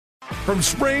From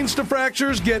sprains to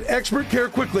fractures, get expert care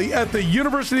quickly at the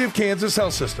University of Kansas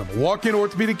Health System. Walk-in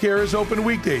orthopedic care is open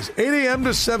weekdays, 8 a.m.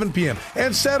 to 7 p.m.,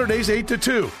 and Saturdays, 8 to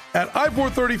 2 at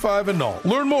I-435 in Null.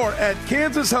 Learn more at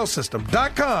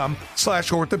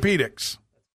kansashealthsystem.com/orthopedics.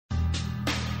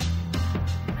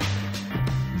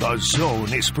 The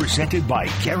Zone is presented by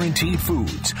Guaranteed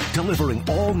Foods, delivering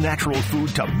all natural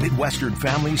food to Midwestern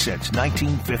families since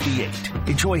 1958.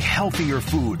 Enjoy healthier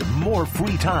food, more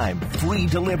free time, free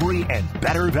delivery, and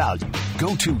better value.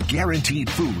 Go to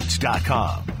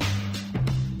GuaranteedFoods.com.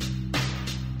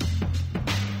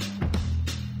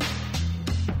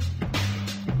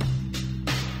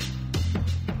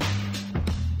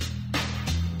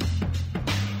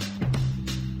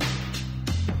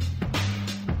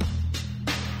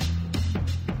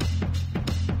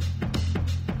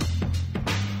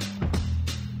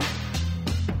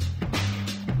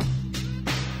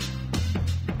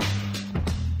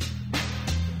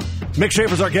 Mick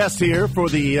Shaffer's our guest here for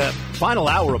the final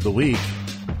hour of the week,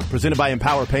 presented by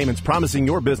Empower Payments, promising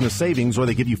your business savings or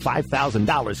they give you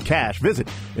 $5,000 cash. Visit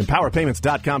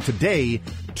empowerpayments.com today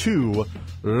to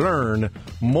learn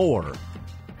more.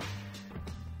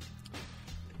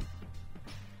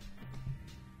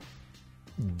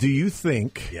 Do you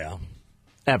think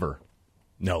ever?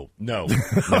 No. I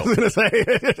was going to say,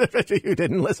 you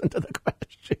didn't listen to the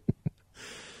question.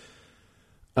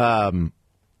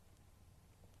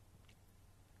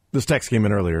 This text came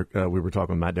in earlier. We were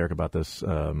talking with Matt Derrick about this.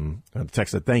 The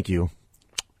text said, thank you.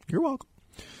 You're welcome.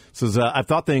 Says, I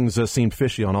thought things seemed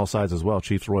fishy on all sides as well.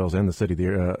 Chiefs, Royals, and the city.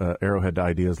 The Arrowhead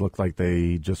ideas look like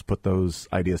they just put those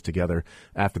ideas together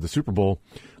after the Super Bowl.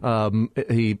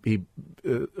 He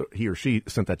or she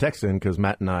sent that text in because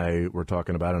Matt and I were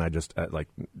talking about it, and I just,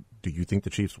 do you think the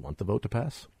Chiefs want the vote to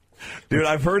pass? Dude,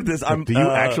 I've heard this. Do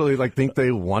you actually think they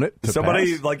want it to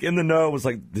somebody pass? In the know was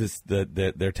like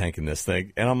they're tanking this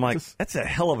thing, and I'm like, that's a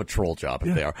hell of a troll job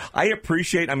if they are. I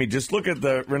appreciate. I mean, just look at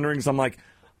the renderings. I'm like,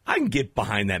 I can get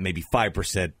behind that maybe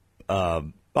 5%.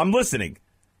 I'm listening.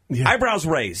 Yeah. Eyebrows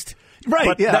raised. Right.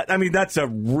 But yeah. That's a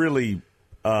really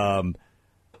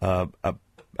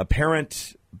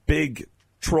apparent big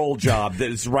troll job that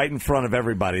is right in front of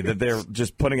everybody that they're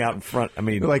just putting out in front. I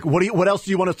mean, like, what else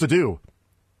do you want us to do?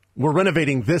 We're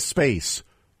renovating this space.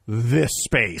 I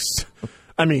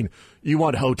mean, you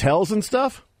want hotels and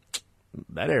stuff?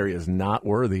 That area is not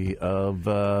worthy of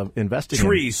investing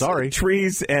in. Sorry.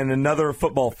 Trees and another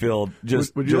football field.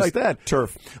 Would you like that?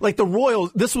 Turf. Like the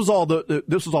Royals, this was all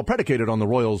predicated on the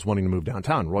Royals wanting to move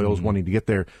downtown. Royals wanting to get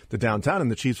there to downtown,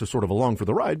 and the Chiefs are sort of along for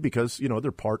the ride because,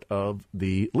 they're part of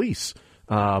the lease.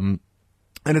 And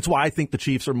it's why I think the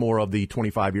Chiefs are more of the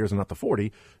 25 years and not the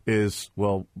 40 is,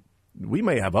 well, we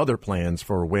may have other plans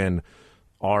for when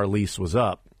our lease was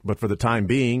up, but for the time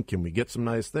being, can we get some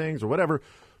nice things or whatever?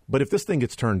 But if this thing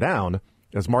gets turned down,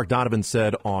 as Mark Donovan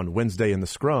said on Wednesday in the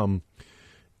scrum,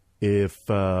 if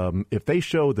they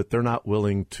show that they're not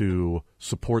willing to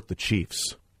support the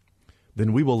Chiefs,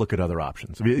 then we will look at other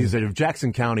options. He said if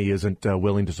Jackson County isn't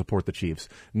willing to support the Chiefs,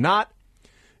 not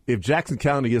if Jackson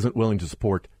County isn't willing to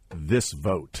support this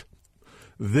vote,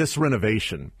 this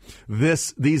renovation,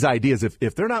 these ideas,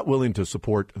 if they're not willing to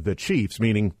support the Chiefs,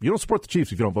 meaning you don't support the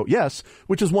Chiefs if you don't vote yes,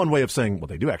 which is one way of saying, well,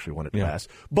 they do actually want it to pass.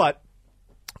 But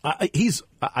I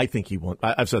think he wants,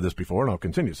 I've said this before, and I'll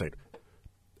continue to say it.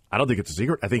 I don't think it's a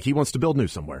secret. I think he wants to build new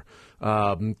somewhere.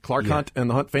 Clark Hunt and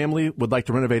the Hunt family would like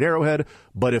to renovate Arrowhead,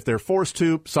 but if they're forced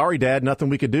to, sorry, Dad, nothing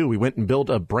we could do. We went and built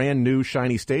a brand new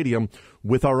shiny stadium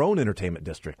with our own entertainment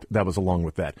district that was along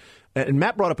with that. And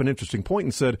Matt brought up an interesting point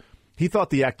and said he thought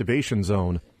the activation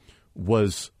zone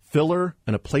was filler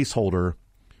and a placeholder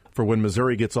for when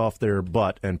Missouri gets off their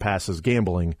butt and passes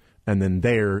gambling. And then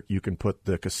there you can put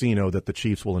the casino that the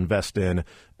Chiefs will invest in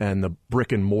and the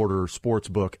brick and mortar sports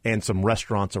book and some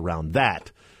restaurants around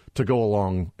that to go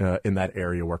along in that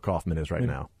area where Kaufman is right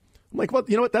now. I'm like, well,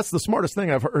 you know what? That's the smartest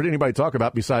thing I've heard anybody talk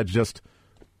about besides just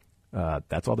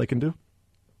that's all they can do.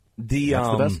 That's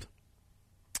the best.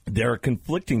 There are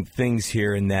conflicting things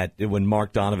here in that when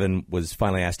Mark Donovan was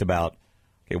finally asked about,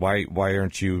 okay, why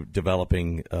aren't you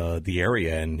developing the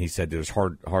area? And he said there's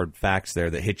hard facts there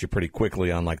that hit you pretty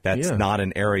quickly on that's not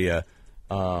an area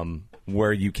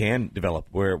where you can develop,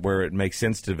 where it makes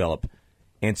sense to develop.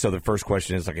 And so the first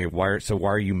question is okay, why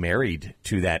are you married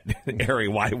to that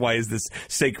area? Why is this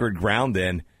sacred ground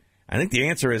then? I think the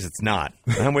answer is it's not.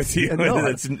 I'm with you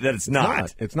that it's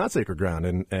not. It's not sacred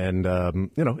ground, and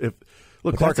if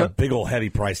look, Clark, that's a big old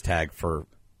heavy price tag for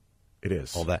it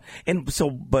is all that. And so,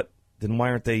 but then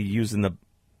why aren't they using the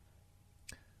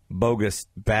bogus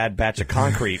bad batch of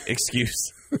concrete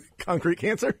excuse? Concrete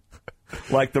cancer?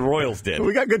 like the Royals did.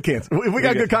 We got good cans. We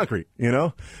got good concrete, you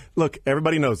know? Look,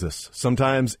 everybody knows this.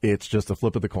 Sometimes it's just a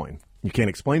flip of the coin. You can't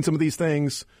explain some of these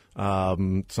things.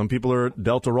 Some people are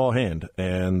dealt a raw hand,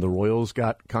 and the Royals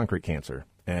got concrete cancer.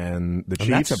 And the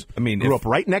Chiefs grew up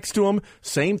right next to them.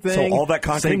 Same thing. So all that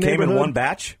concrete came in one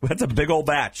batch? That's a big old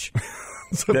batch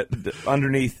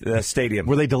underneath the stadium.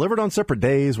 Were they delivered on separate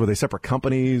days? Were they separate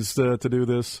companies to do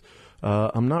this?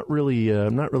 I'm not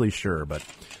really sure, but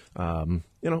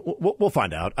we'll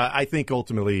find out. I think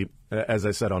ultimately, as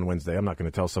I said on Wednesday, I'm not going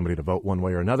to tell somebody to vote one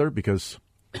way or another because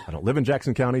I don't live in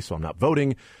Jackson County, so I'm not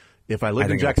voting. If I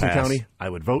lived in Jackson County, I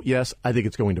would vote yes. I think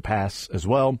it's going to pass as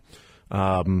well.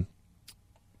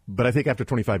 But I think after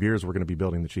 25 years, we're going to be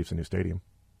building the Chiefs a new stadium.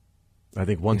 I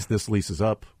think once this lease is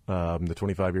up, the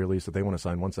 25-year lease that they want to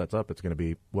sign, once that's up, it's going to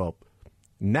be, well,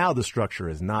 now the structure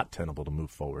is not tenable to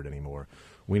move forward anymore.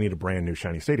 We need a brand new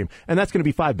shiny stadium, and that's going to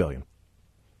be $5 billion.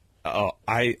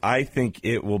 I think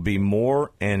it will be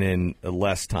more and in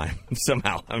less time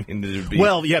somehow. I mean,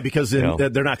 because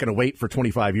they're not going to wait for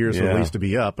 25 years for the lease to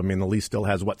be up. I mean, the lease still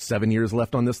has 7 years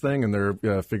left on this thing, and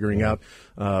they're figuring out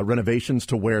renovations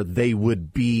to where they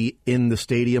would be in the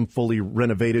stadium fully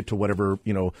renovated to whatever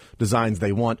designs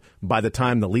they want by the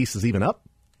time the lease is even up.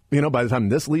 By the time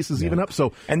this lease is even up.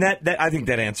 So, and that I think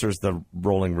that answers the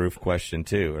rolling roof question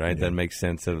too, right? Yeah. That makes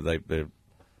sense of the.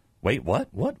 Wait, what?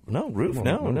 What? No roof?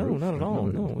 No, not at all.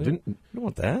 No, we don't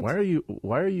want that. Why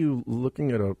are you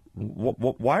looking at a?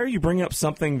 Why are you bringing up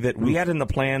something that we had in the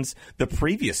plans the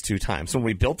previous two times when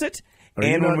we built it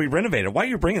and when we renovated? Why are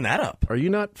you bringing that up? Are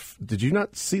you not? Did you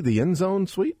not see the end zone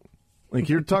suite? Like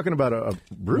you're talking about a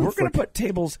roof? We're going to put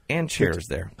tables and chairs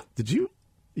there. Did you?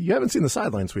 You haven't seen the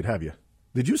sideline suite, have you?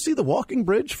 Did you see the walking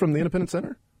bridge from the Independence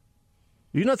Center?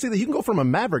 Did you not see that you can go from a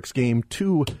Mavericks game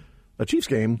to a Chiefs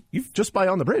game just by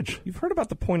on the bridge? You've heard about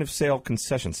the point-of-sale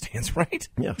concession stands, right?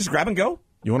 Yeah. Just grab and go.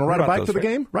 You want to ride a bike to the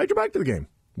game? Ride your bike to the game.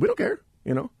 We don't care,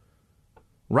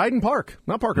 Ride and park,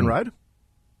 not park and ride.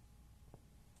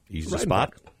 Easy to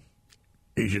spot.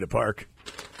 Easy to park.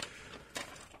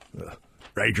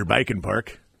 Ride your bike and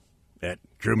park at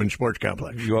Truman Sports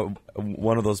Complex. You want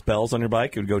one of those bells on your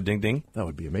bike? It would go ding-ding. That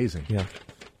would be amazing. Yeah.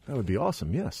 That would be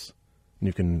awesome, yes.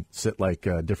 You can sit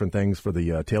different things for the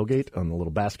tailgate on the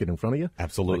little basket in front of you.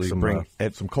 Absolutely. Bring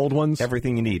some cold ones.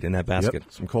 Everything you need in that basket.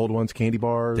 Yep, some cold ones, candy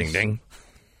bars. Ding ding.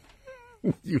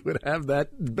 You would have that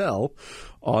bell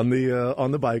on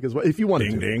the bike as well if you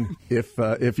wanted ding, to.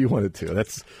 Ding if you wanted to.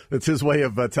 That's his way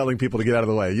of telling people to get out of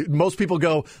the way. Most people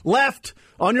go left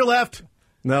on your left.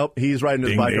 No, he's riding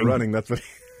his bike or running. That's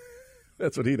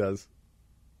what he does.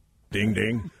 Ding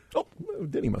ding. Oh,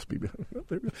 Denny must be.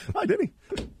 Hi, Denny.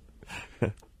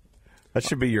 That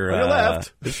should be your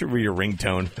left. This should be your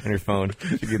ringtone on your phone.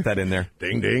 You should get that in there.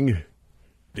 Ding ding,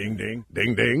 ding ding,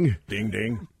 ding ding, ding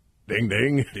ding, ding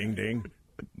ding, ding ding.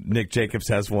 Nick Jacobs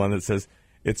has one that says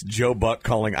it's Joe Buck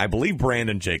calling, I believe,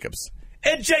 Brandon Jacobs.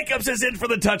 Ed Jacobs is in for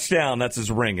the touchdown. That's his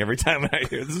ring. Every time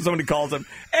somebody calls him,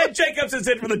 Ed Jacobs is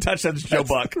in for the touchdown. It's Joe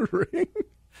Buck. Ring.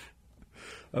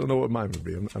 I don't know what mine would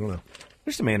be. I don't know.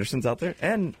 There's some Andersons out there.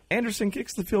 And Anderson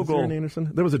kicks the field goal. There an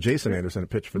Anderson? There was a Jason Anderson that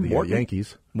pitched for the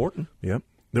Yankees. Morton. Yep.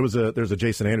 There's a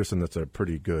Jason Anderson that's a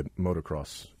pretty good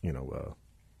motocross,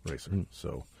 racer.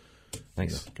 So,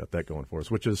 nice. Got that going for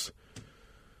us, which is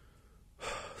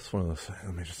it's one of those.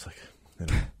 I mean, just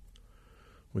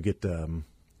we get.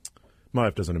 My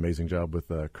wife does an amazing job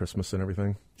with Christmas and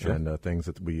everything, and things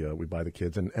that we buy the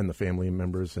kids and the family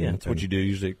members. And, that's what you do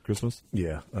usually at Christmas?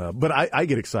 Yeah, but I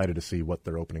get excited to see what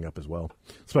they're opening up as well,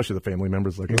 especially the family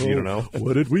members. Like, you don't know.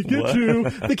 What did we get you?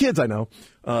 The kids, I know.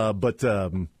 But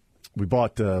we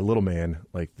bought Little Man,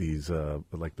 like these,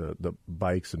 like the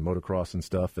bikes and motocross and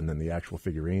stuff, and then the actual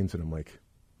figurines. And I'm like,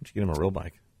 why'd you get him a real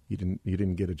bike? You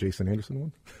didn't get a Jason Anderson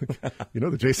one?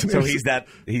 The Jason so Anderson.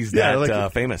 he's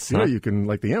that famous. Huh? You can,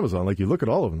 like the Amazon, like you look at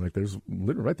all of them, like there's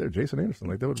literally right there Jason Anderson.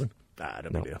 Like that would have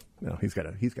been no big deal. No, he's got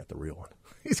the real one.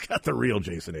 He's got the real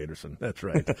Jason Anderson. That's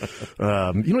right. You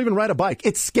don't even ride a bike.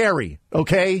 It's scary,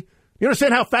 okay? You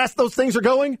understand how fast those things are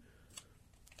going?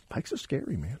 Bikes are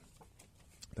scary, man.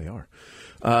 They are.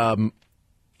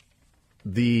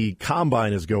 The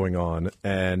combine is going on,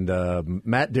 and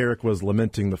Matt Derrick was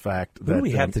lamenting the fact that... Who do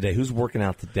we have today? Who's working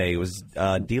out today? It was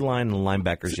D-line and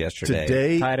linebackers yesterday.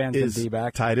 Today tight ends is and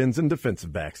D-backs. Tight ends and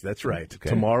defensive backs. That's right. Okay.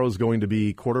 Tomorrow's going to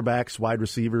be quarterbacks, wide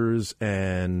receivers,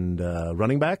 and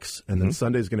running backs, and then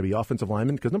Sunday's going to be offensive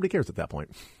linemen, because nobody cares at that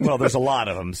point. Well, there's a lot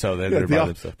of them, so they're by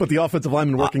themselves. But the offensive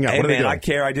linemen working out. Hey, what are they man, doing? I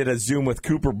care. I did a Zoom with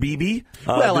Cooper Beebe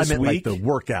well, this I meant week. like the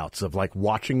workouts of like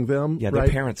watching them. Yeah, right? their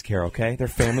parents care, okay? Their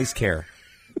families care.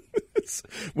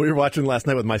 We were watching last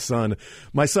night with my son.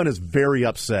 My son is very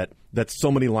upset that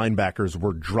so many linebackers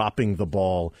were dropping the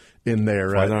ball in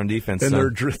their on defense. In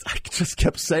their I just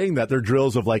kept saying that their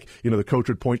drills of the coach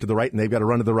would point to the right and they've got to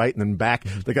run to the right and then back.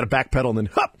 They got to backpedal and then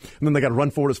hop, and then they got to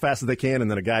run forward as fast as they can,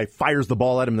 and then a guy fires the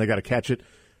ball at him and they got to catch it.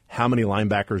 How many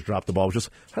linebackers drop the ball? It was just,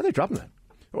 how are they dropping that?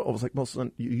 I was like, well,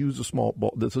 son, you use a small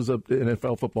ball. This is an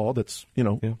NFL football that's,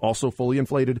 also fully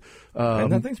inflated.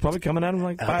 And that thing's probably coming at him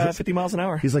like 50 miles an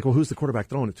hour. He's like, well, who's the quarterback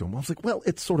throwing it to him? I was like, well,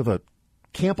 it's sort of a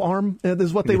camp arm,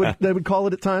 is what they would call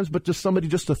it at times, but just somebody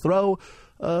just to throw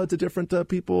to different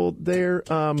people there.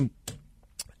 And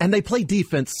they play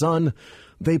defense, son.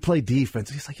 They play defense.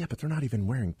 He's like, yeah, but they're not even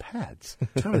wearing pads.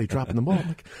 How are they dropping the ball? I'm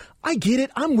like, I get it.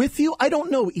 I'm with you. I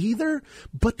don't know either,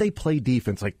 but they play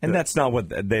defense. And that's not what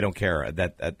they don't care.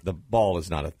 That the ball is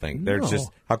not a thing. They're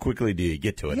just how quickly do you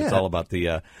get to it? Yeah. It's all about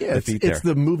the feet there. It's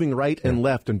the moving right and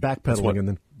left and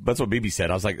backpedaling. That's what BB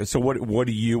said. I was like, so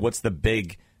what's the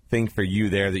big thing for you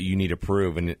there that you need to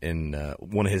prove? And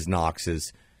one of his knocks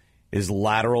is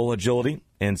lateral agility.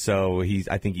 And so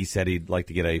I think he said he'd like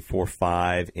to get a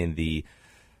 4.5 in the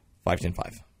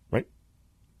 5-10-5, right?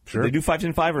 Sure. They do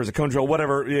 5-10-5 or is it cone drill,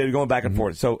 whatever, going back and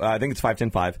forth. So I think it's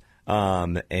 5-10-5.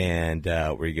 And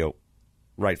where you go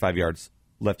right 5 yards,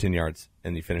 left 10 yards,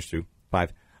 and you finish through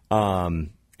 5. And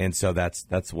so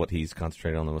that's what he's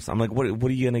concentrating on the most. I'm like, what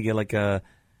are you going to get, like a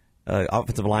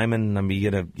offensive lineman? I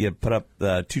mean, you put up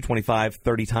 225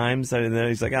 30 times? And then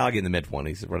he's like, I'll get in the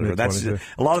mid-20s. Whatever. That's a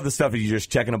lot of the stuff is you're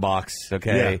just checking a box,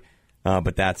 okay? Yeah.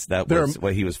 But that was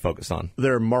what he was focused on.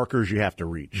 There are markers you have to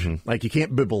reach. Mm-hmm. Like, you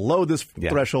can't be below this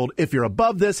threshold. If you're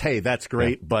above this, hey, that's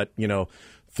great. Yeah. But,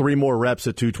 3 more reps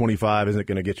at 225 isn't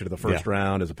going to get you to the first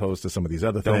round as opposed to some of these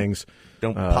other things.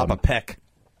 Don't pop a peck.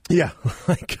 Yeah.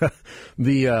 Like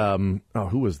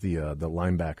who was the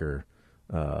linebacker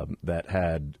that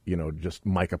had, just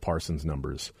Micah Parsons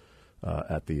numbers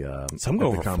at the some go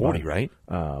over 40, right?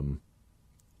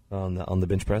 On the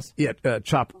bench press? Yeah,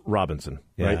 Chop Robinson,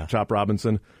 right? Chop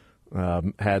Robinson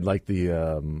had like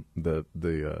the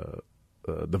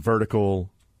vertical,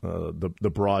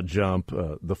 the broad jump,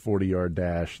 the 40-yard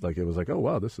dash. Like, it was like, oh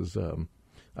wow, this is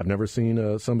I've never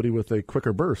seen somebody with a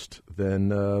quicker burst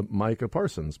than Micah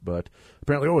Parsons. But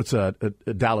apparently, it's a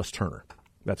Dallas Turner.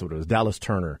 That's what it was. Dallas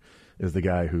Turner is the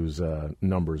guy whose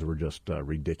numbers were just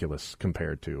ridiculous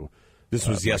compared to. This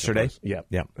was yesterday? Yeah.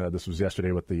 This was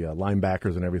yesterday with the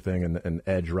linebackers and everything and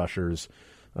edge rushers,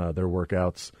 their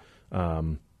workouts.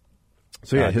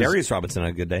 Darius Robinson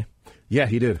had a good day. Yeah,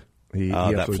 he did. He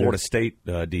that Florida State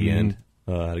D end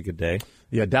had a good day.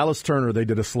 Yeah, Dallas Turner, they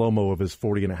did a slow-mo of his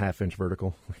 40.5-inch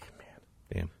vertical. Like, man,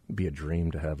 damn. It'd be a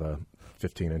dream to have a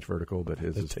 15-inch vertical, but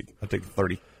his is... I'll take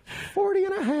 30.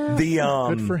 40.5.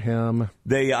 Good for him.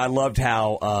 I loved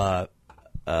how...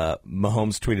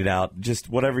 Mahomes tweeted out, just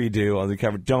whatever you do on the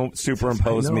cover, don't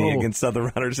superimpose me against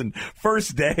other runners. And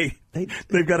first day,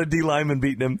 they've got a D lineman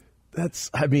beating him.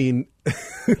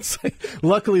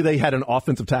 Luckily they had an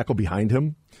offensive tackle behind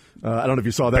him. I don't know if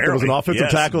you saw that. There was an offensive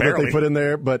tackle that they put in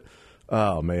there, but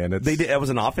oh man, it was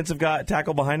an offensive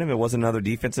tackle behind him. It wasn't another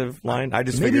defensive line. I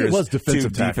just maybe figured it was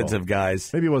defensive two defensive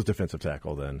guys. Maybe it was defensive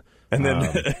tackle then. And then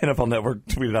NFL Network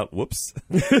tweeted out, "Whoops."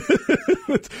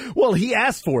 Well, he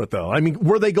asked for it though. I mean,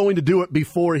 were they going to do it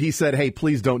before he said, "Hey,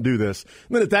 please don't do this"?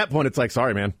 And then at that point, it's like,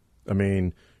 "Sorry, man. I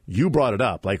mean, you brought it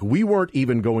up. Like, we weren't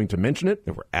even going to mention it.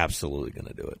 They were absolutely going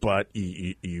to do it. But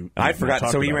you I forgot.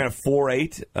 So he ran a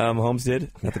 4.8. Holmes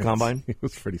did at the combine. He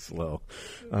was pretty slow.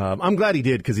 I'm glad he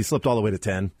did because he slipped all the way to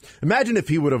 10. Imagine if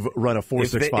he would have run a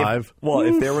 4.65.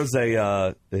 If there was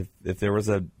a if there was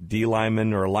a D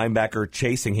lineman or a linebacker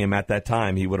chasing him at that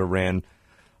time, he would have ran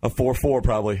a 4.4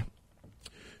 probably.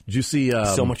 Did you see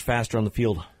so much faster on the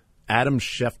field? Adam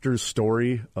Schefter's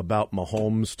story about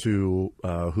Mahomes to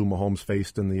who Mahomes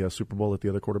faced in the Super Bowl at the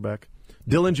other quarterback.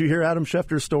 Dylan, did you hear Adam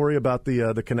Schefter's story about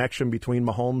the connection between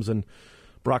Mahomes and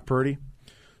Brock Purdy?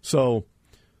 So,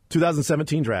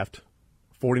 2017 draft,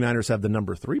 49ers have the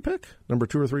number 2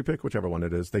 or 3 pick, whichever one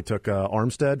it is. They took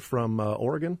Armstead from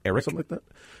Oregon, Eric, something like that.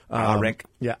 Eric,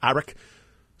 Eric.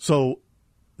 So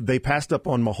they passed up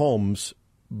on Mahomes.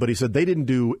 But he said they didn't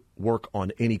do work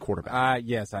on any quarterback.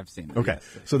 Yes, I've seen it. Okay.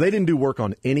 Yes. So they didn't do work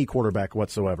on any quarterback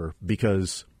whatsoever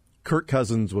because Kirk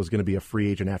Cousins was going to be a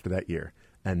free agent after that year.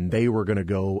 And they were going to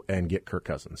go and get Kirk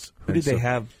Cousins. Who did they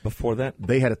have before that?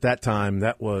 They had at that time,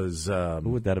 that was... who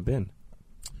would that have been?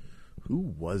 Who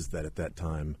was that at that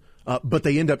time? But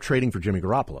they end up trading for Jimmy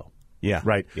Garoppolo. Yeah.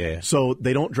 Right? Yeah. So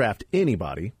they don't draft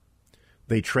anybody.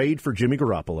 They trade for Jimmy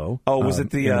Garoppolo. Oh, was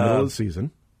it in the middle of the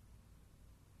season?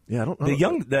 Yeah, I don't know.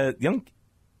 The young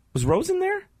was Rosen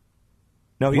there?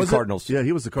 No, he's Was it? Cardinals. Yeah,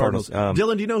 he was the Cardinals.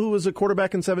 Dylan, do you know who was a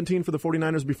quarterback in 17 for the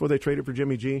 49ers before they traded for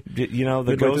Jimmy G? You know,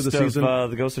 the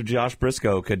ghost of Josh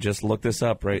Briscoe could just look this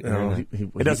up right now.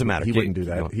 It doesn't matter. He wouldn't do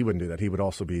that. He wouldn't do that. He would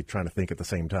also be trying to think at the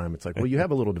same time. It's like, well, you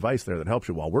have a little device there that helps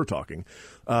you while we're talking.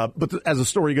 But as the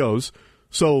story goes,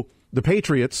 so the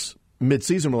Patriots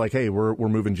midseason were like, hey, we're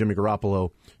moving Jimmy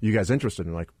Garoppolo. You guys interested?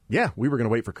 And like, yeah, we were going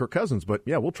to wait for Kirk Cousins, but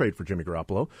yeah, we'll trade for Jimmy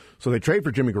Garoppolo. So they trade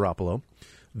for Jimmy Garoppolo.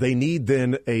 They need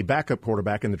then a backup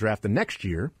quarterback in the draft the next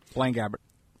year. Blaine Gabbert.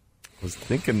 Was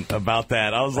thinking about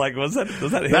that. I was like, was that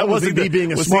him? That wasn't me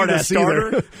being a smartass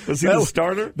either. Was he the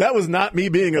starter? That was not me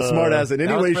being a smartass in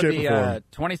any way, shape, or form.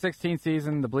 2016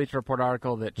 season, the Bleacher Report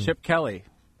article that Chip Kelly,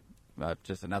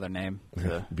 just another name.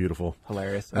 Beautiful.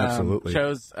 Hilarious. Absolutely.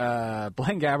 Chose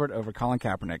Blaine Gabbert over Colin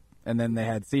Kaepernick. And then they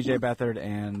had C.J. Beathard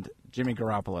and Jimmy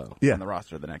Garoppolo on the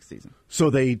roster the next season. So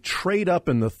they trade up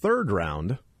in the third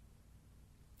round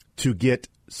to get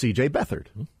C.J. Beathard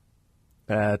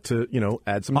to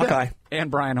add some depth. And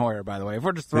Brian Hoyer, by the way, if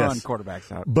we're just throwing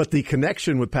quarterbacks out. But the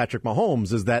connection with Patrick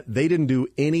Mahomes is that they didn't do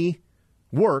any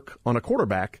work on a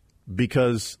quarterback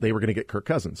because they were going to get Kirk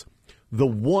Cousins. The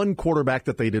one quarterback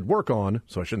that they did work on,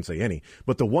 so I shouldn't say any,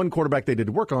 but the one quarterback they did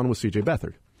work on was C.J.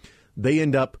 Beathard. They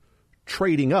end up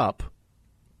trading up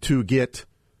to get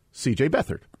C.J.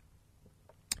 Beathard.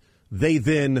 They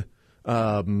then,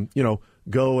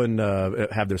 go and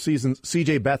have their seasons.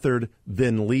 C.J. Beathard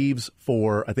then leaves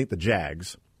for, I think, the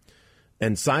Jags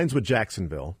and signs with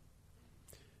Jacksonville.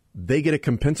 They get a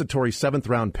compensatory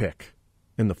 7th-round pick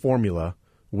in the formula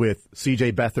with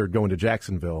C.J. Beathard going to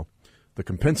Jacksonville. The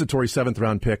compensatory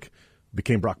 7th-round pick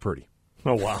became Brock Purdy.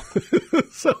 Oh, wow.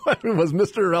 So it was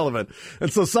Mr. Irrelevant.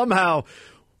 And so somehow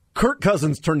Kirk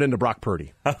Cousins turned into Brock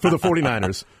Purdy for the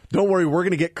 49ers. Don't worry, we're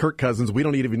going to get Kirk Cousins. We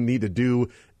don't even need to do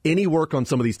any work on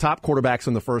some of these top quarterbacks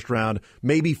in the first round,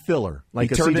 maybe filler, like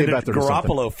he a turned C.J. into Beathard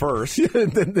Garoppolo first.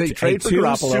 And then they trade for two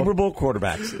Garoppolo. Super Bowl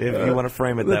quarterbacks, if you want to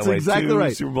frame it that way. That's exactly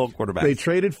right. Super Bowl quarterbacks. They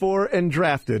traded for and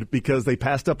drafted because they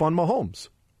passed up on Mahomes.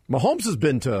 Mahomes has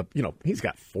been to, he's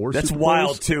got 4 That's Super Bowls.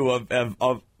 wild, too,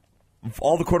 of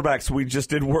all the quarterbacks, we just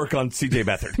did work on C.J.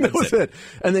 Beathard. That was it.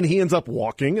 And then he ends up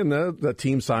walking, and the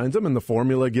team signs him, and the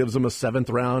formula gives him a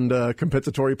 7th-round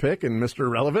compensatory pick, and Mr.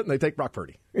 Irrelevant, and they take Brock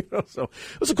Purdy. So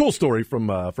it was a cool story from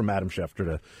Adam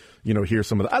Schefter to hear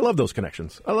some of that. I love those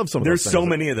connections. I love some of those things. There's so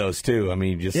many of those, too. I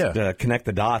mean, just connect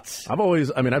the dots.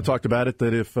 I've talked about it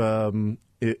that if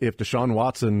Deshaun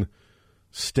Watson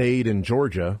stayed in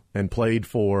Georgia and played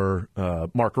for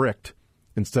Mark Richt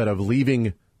instead of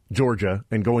leaving Georgia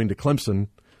and going to Clemson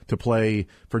to play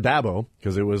for Dabo,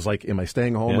 because it was like, am I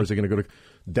staying home or is he going to go to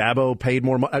Dabo? Paid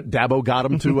more money. Dabo got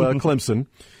him to Clemson,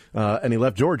 and he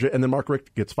left Georgia, and then Mark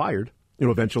Richt gets fired,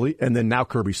 eventually, and then now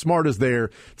Kirby Smart is there.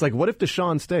 It's like, what if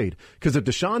Deshaun stayed? Because if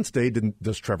Deshaun stayed, then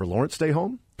does Trevor Lawrence stay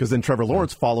home? Because then Trevor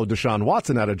Lawrence followed Deshaun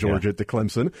Watson out of Georgia to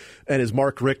Clemson, and does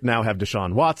Mark Richt now have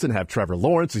Deshaun Watson, have Trevor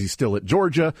Lawrence? Is he still at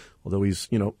Georgia? Although he's,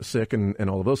 sick and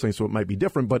all of those things, so it might be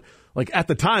different. But like at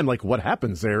the time, like what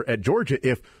happens there at Georgia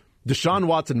if Deshaun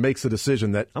Watson makes a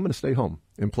decision that I'm going to stay home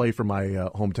and play for my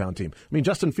hometown team? I mean,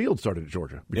 Justin Fields started at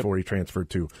Georgia before he transferred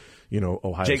to,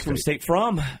 Ohio Jake State. from State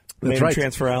Farm made him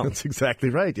transfer out. That's exactly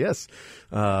right, yes.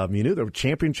 There were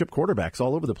championship quarterbacks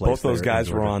all over the place. Both those guys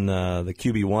were on the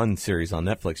QB1 series on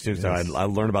Netflix, too, so I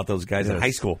learned about those guys in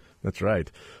high school. That's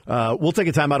right. We'll take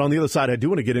a time out. On the other side, I do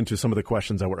want to get into some of the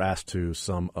questions that were asked to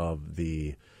some of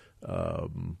the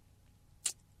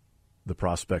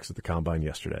prospects at the Combine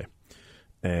yesterday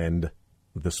and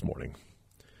this morning.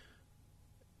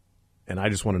 And I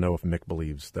just want to know if Mick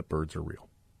believes that birds are real.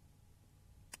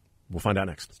 We'll find out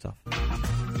next. Stuff.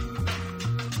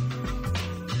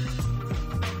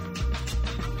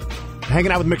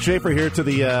 Hanging out with Mick Shaffer here to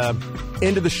the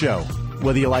end of the show,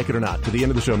 whether you like it or not. To the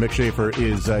end of the show, Mick Shaffer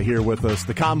is here with us.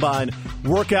 The Combine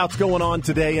workouts going on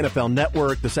today, NFL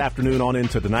Network this afternoon on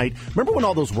into tonight. Remember when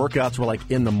all those workouts were like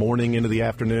in the morning into the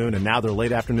afternoon, and now they're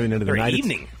late afternoon into the night?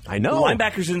 Evening. I know. The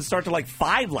linebackers didn't start till like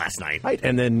 5 last night. Right,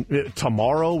 and then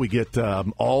tomorrow we get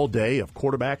all day of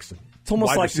quarterbacks. It's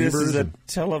almost like this is a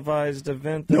televised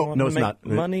event. No, it's not.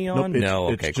 Money on?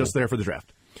 It's just there for the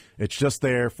draft. It's just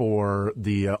there for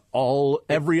the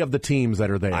every of the teams that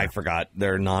are there. I forgot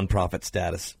their nonprofit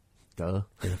status. Duh.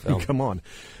 Come on.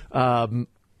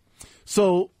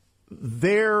 So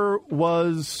there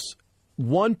was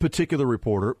one particular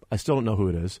reporter, I still don't know who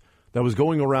it is, that was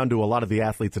going around to a lot of the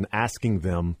athletes and asking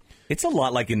them. It's a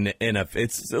lot like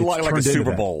it's a lot like a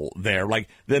Super Bowl there. Like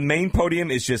the main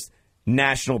podium is just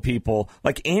national people.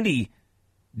 Like Andy,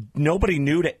 nobody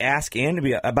knew to ask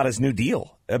Andy about his new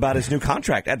deal, about his new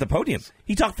contract at the podium.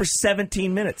 He talked for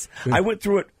 17 minutes. I went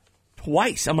through it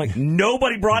twice. I'm like,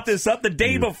 nobody brought this up the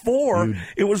day before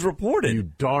it was reported. You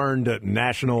darned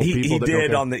national people. He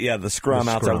did on the scrum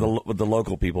outside with the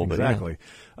local people. Exactly.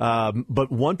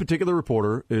 But one particular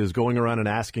reporter is going around and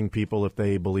asking people if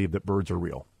they believe that birds are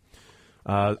real.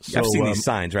 I've seen these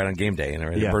signs right on game day,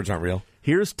 and the birds aren't real.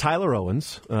 Here's Tyler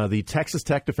Owens, the Texas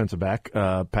Tech defensive back.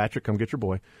 Patrick, come get your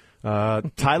boy.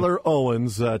 Tyler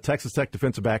Owens, Texas Tech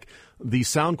defensive back. The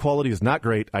sound quality is not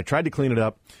great. I tried to clean it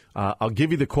up. I'll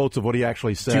give you the quotes of what he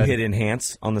actually said. Did you hit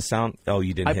enhance on the sound? Oh,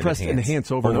 you didn't. I pressed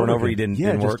enhance over and over. You didn't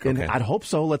work. Okay. I'd hope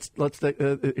so. Let's.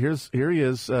 Here he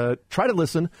is. Try to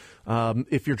listen.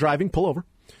 If you're driving, pull over.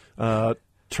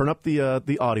 Turn up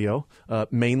the audio,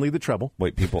 mainly the treble.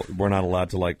 Wait, people, we're not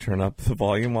allowed to turn up the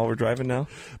volume while we're driving now?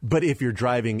 But if you're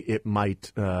driving, it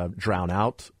might drown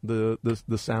out the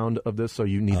sound of this, so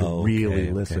you need to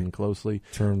really listen closely.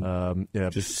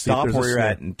 Just stop where you're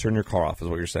at and turn your car off is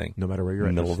what you're saying. No matter where you're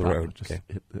at. Middle of the road. Just hit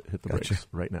the brakes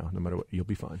right now. No matter what, you'll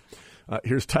be fine.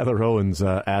 Here's Tyler Owens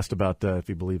asked about if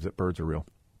he believes that birds are real.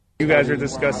 You guys are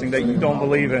discussing that you don't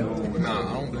believe in. Nah,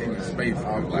 I don't believe in space.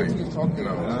 I'm real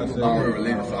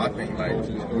religious, so I think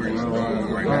we're in the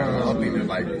room right now. I think there's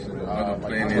other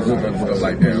planets and stuff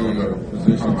like that. I don't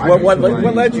know. What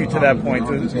led you to that point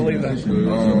to believe that?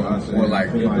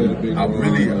 I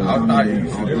thought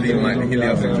you should believe in the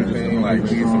heliocentric thing,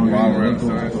 being some power around the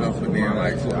sun and stuff. But then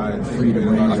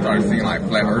I started seeing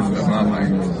flat Earth stuff, and I'm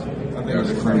like.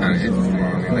 This is kind of interesting,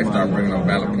 and they start bringing up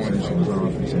valid points. I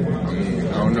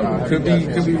don't know. Could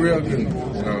be real. You know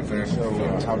what I'm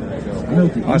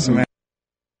saying? Awesome, man.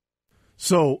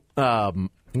 So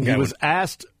he was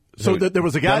asked. So there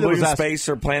was a guy that was asking space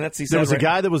or planets. He said, there was a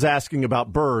guy that was asking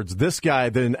about birds. This guy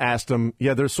then asked him.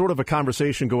 Yeah, there's sort of a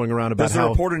conversation going around about Does the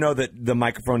reporter know that the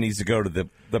microphone needs to go to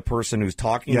the person who's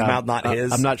talking about, not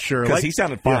his? I'm not sure because he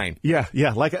sounded fine. Yeah.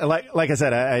 Like I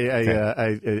said,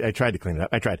 I tried to clean it up.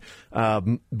 I tried,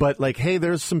 but hey,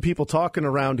 there's some people talking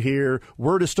around here.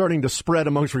 Word is starting to spread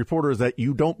amongst reporters that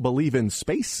you don't believe in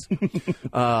space.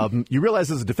 You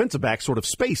realize as a defensive back, sort of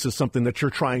space is something that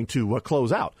you're trying to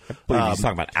close out. I believe he's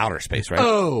talking about outer space, right?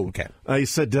 Oh, okay. He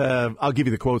said, I'll give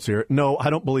you the quotes here. No, I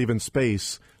don't believe in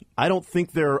space. I don't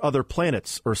think there are other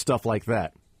planets or stuff like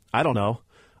that. I don't know.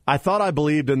 I thought I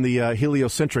believed in the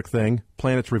heliocentric thing,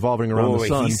 planets revolving around the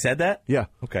sun. He said that? Yeah.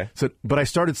 Okay. But I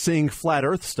started seeing flat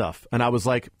Earth stuff, and I was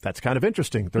like, that's kind of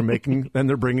interesting.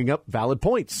 They're bringing up valid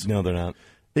points. No, they're not.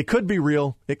 It could be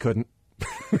real. It couldn't.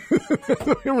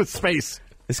 It was space.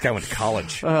 This guy went to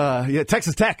college.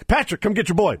 Texas Tech. Patrick, come get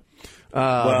your boy.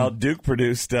 Duke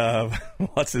produced,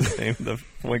 what's his name? The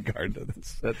point guard.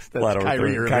 That's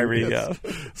Kyrie. Kyrie, yeah.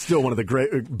 Still one of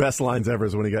the best lines ever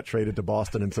is when he got traded to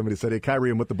Boston and somebody said, hey,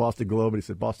 Kyrie, I'm with the Boston Globe. And he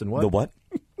said, Boston what? The what?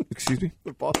 Excuse me?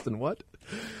 The Boston what?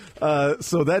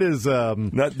 So that is...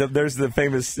 there's the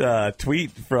famous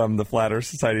tweet from the Flat Earth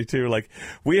Society, too.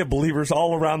 We have believers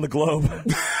all around the globe.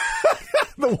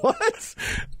 The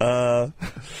what?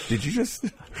 Did you just...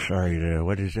 Sorry,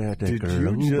 what is that? Did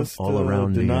you just all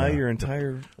around deny your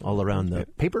entire... All around the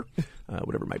paper?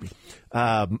 Whatever it might be.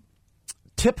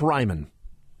 Tip Ryman.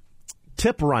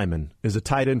 Tip Ryman is a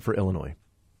tight end for Illinois.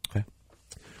 Okay.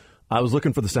 I was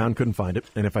looking for the sound, couldn't find it.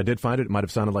 And if I did find it, it might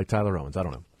have sounded like Tyler Owens. I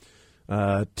don't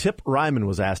know. Tip Ryman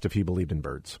was asked if he believed in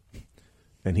birds.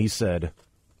 And he said,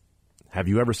 have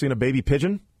you ever seen a baby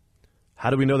pigeon? How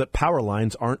do we know that power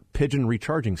lines aren't pigeon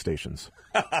recharging stations?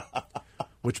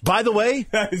 Which, by the way,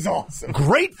 that is awesome.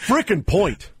 Great freaking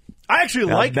point. I actually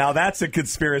like. Now that's a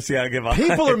conspiracy I give up.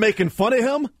 People are making fun of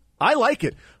him. I like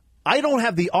it. I don't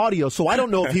have the audio, so I don't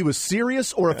know if he was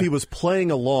serious or if he was playing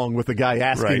along with the guy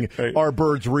asking, right. Are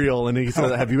birds real? And he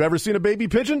said, have you ever seen a baby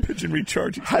pigeon? Pigeon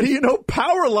recharging. How do you know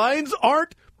power lines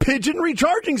aren't pigeon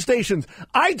recharging stations?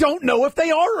 I don't know if they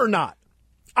are or not.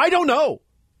 I don't know.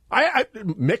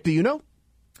 Mick, do you know?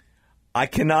 I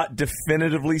cannot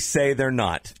definitively say they're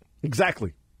not.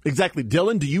 Exactly.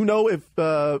 Dylan, do you know if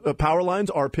power lines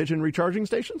are pigeon recharging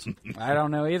stations? I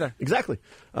don't know either. Exactly.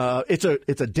 It's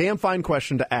a damn fine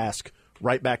question to ask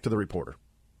right back to the reporter.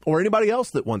 Or anybody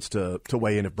else that wants to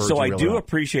weigh in if birds are real. So I do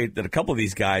appreciate that a couple of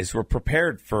these guys were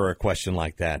prepared for a question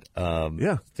like that.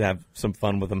 To have some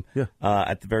fun with them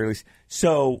at the very least.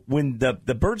 So when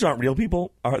the birds aren't real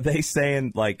people, are they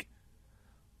saying like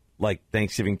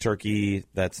Thanksgiving turkey,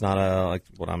 that's not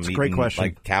what I'm eating. Great question.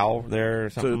 Like cow there or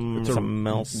something, something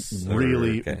else?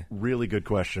 Really good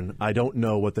question. I don't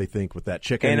know what they think with that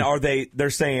chicken. And they're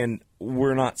saying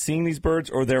we're not seeing these birds,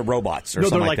 or they're robots or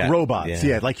something like that? No, they're like robots.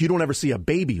 Yeah, like you don't ever see a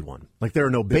baby one. Like there are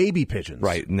no baby pigeons.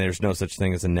 Right, and there's no such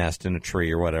thing as a nest in a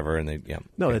tree or whatever. And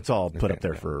it's all put up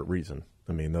there for a reason.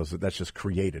 I mean, that's just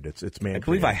created. It's man. I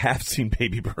believe I have seen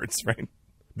baby birds, right?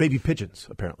 Baby pigeons,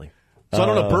 apparently. So I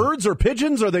don't know, birds or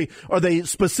pigeons? Are they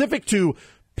specific to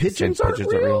pigeons aren't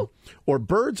real? Or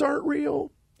birds aren't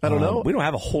real? I don't know. We don't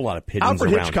have a whole lot of pigeons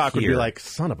Alfred around Hitchcock here. would be like,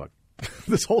 son of a...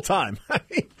 this whole time. I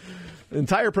mean, the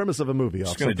entire premise of a movie. I'm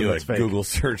just going to do a Google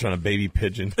search on a baby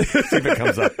pigeon. See if it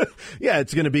comes up. Yeah,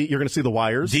 it's going to be, you're going to see the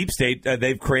wires. Deep State,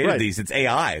 they've created these. It's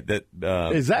AI that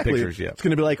exactly. pictures. Yeah. It's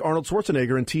going to be like Arnold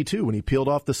Schwarzenegger in T2 when he peeled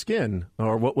off the skin,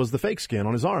 or what was the fake skin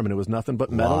on his arm, and it was nothing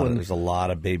but metal. There's a lot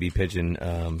of baby pigeon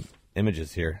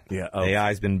images here. Yeah,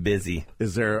 AI's been busy.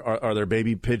 Are there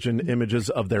baby pigeon images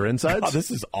of their insides? God,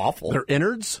 this is awful. Their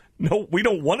innards? No, we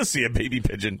don't want to see a baby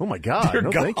pigeon. Oh my God! Dear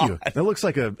No, God. thank you. That looks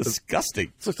like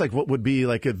disgusting. This looks like what would be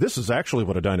like. This is actually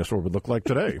what a dinosaur would look like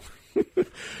today.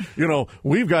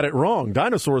 We've got it wrong.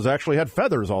 Dinosaurs actually had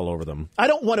feathers all over them. I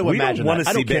don't want to imagine that.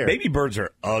 I don't care. Baby birds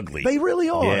are ugly. They really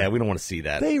are. Yeah, we don't want to see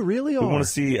that. They really are. We want to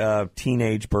see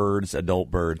teenage birds,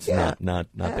 adult birds, not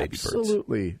baby birds.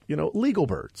 Absolutely. Legal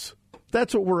birds.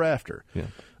 That's what we're after.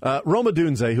 Yeah. Roma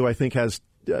Dunze, who I think has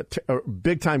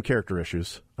big-time character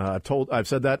issues. I've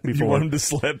said that before. You want him to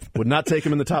slip? Would not take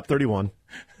him in the top 31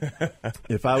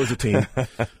 if I was a team.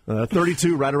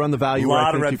 32, right around the value. A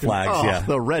lot of red flags, yeah.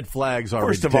 The red flags are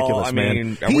First ridiculous, of all, I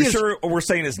mean, man. are we sure we're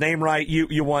saying his name right?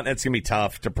 You want it's going to be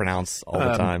tough to pronounce all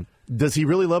the time. Does he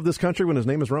really love this country when his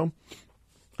name is Rome?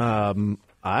 I'm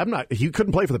not. He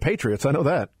couldn't play for the Patriots. I know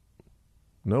that.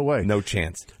 No way. No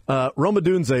chance. Roma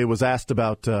Dunze was asked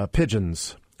about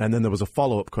pigeons, and then there was a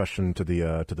follow-up question to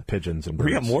the pigeons and birds.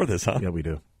 We got more of this, huh? Yeah, we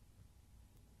do.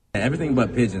 Everything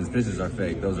but pigeons. Pigeons are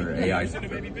fake. Those are AI.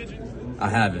 Baby pigeons? I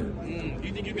haven't. Do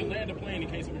you think you can land a plane in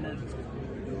case of emergency?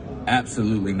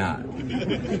 Absolutely not.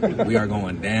 We are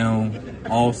going down.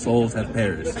 All souls have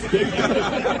perished.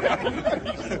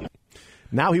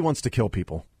 Now he wants to kill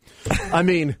people. I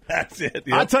mean, that's it.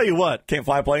 Yep. I'll tell you what. Can't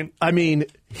fly a plane? I mean,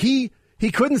 he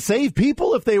couldn't save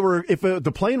people if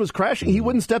the plane was crashing. He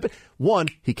wouldn't step in. 1,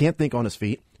 he can't think on his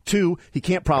feet. 2, he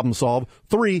can't problem solve.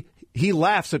 3, he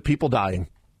laughs at people dying.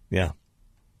 Yeah.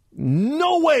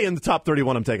 No way in the top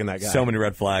 31 I'm taking that guy. So many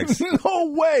red flags.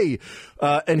 No way.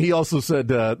 And he also said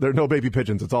there are no baby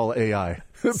pigeons. It's all AI.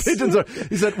 Pigeons are,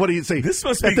 he said, what do you say? This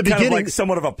must be kind of like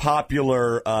somewhat of a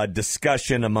popular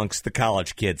discussion amongst the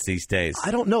college kids these days.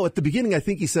 I don't know. At the beginning, I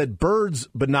think he said birds,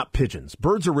 but not pigeons.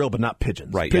 Birds are real, but not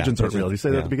pigeons. Right. Pigeons aren't real. Did he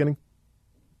say that at the beginning?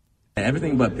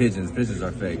 Everything but pigeons. Pigeons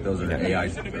are fake. Those are AI.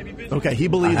 Okay, he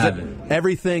believes that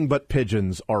everything but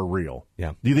pigeons are real.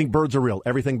 Yeah. Do you think birds are real?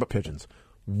 Everything but pigeons.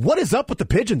 What is up with the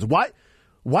pigeons?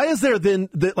 Why is there then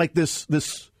like this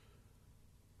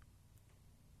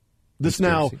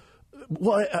now?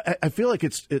 Well, I feel like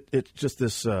it's just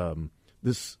this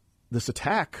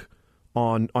attack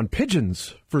on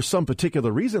pigeons for some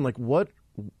particular reason. Like what?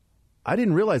 I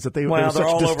didn't realize that they were such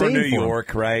all disdain over New for York,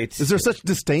 them. right? Is there such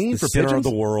disdain for center pigeons?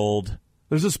 of the world?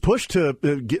 There's this push to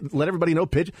let everybody know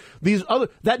pigeon.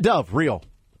 That dove real,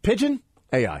 pigeon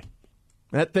AI.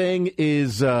 That thing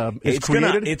is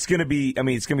created. It's going to be. I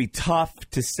mean, it's going to be tough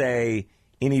to say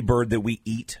any bird that we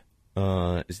eat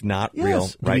is not real.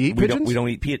 Right? Do we eat pigeons? We don't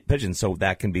eat pigeons, so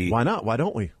that can be. Why not? Why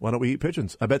don't we? Why don't we eat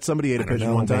pigeons? I bet somebody ate a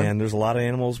pigeon one time. Man, there's a lot of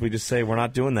animals we just say we're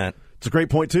not doing that. It's a great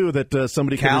point too that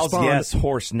somebody can Cows, respond. yes.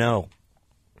 Horse, no.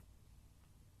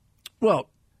 Well,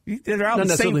 they're out not in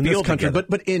the same necessarily in this field country, together.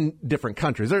 but in different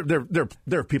countries. There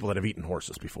are people that have eaten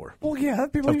horses before. Well, yeah,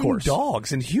 people of eat course.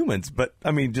 dogs and humans, but I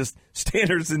mean, just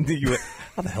standards in the U.S.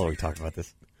 How the hell are we talking about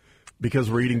this? Because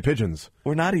we're eating pigeons.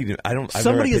 We're not eating.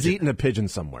 Somebody has eaten a pigeon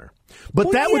somewhere, but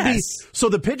well, that would be so.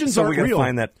 The pigeons aren't we gotta real.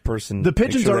 Find that person. The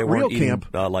pigeons sure aren't real. Eating, camp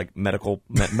like metal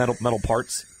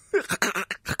parts.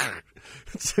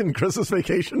 It's in Christmas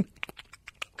Vacation.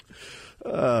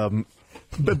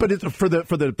 But for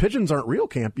the pigeons aren't real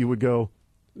camp, you would go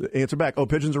answer back. Oh,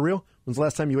 pigeons are real. When's the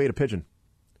last time you ate a pigeon?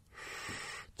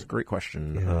 It's a great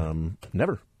question. Yeah.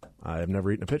 Never. I have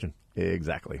never eaten a pigeon.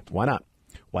 Exactly. Why not?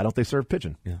 Why don't they serve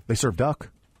pigeon? Yeah. They serve duck,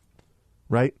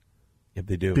 right? Yep,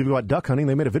 they do. People go out duck hunting.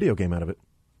 They made a video game out of it.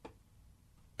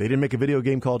 They didn't make a video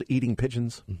game called Eating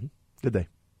Pigeons, did they?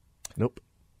 Nope.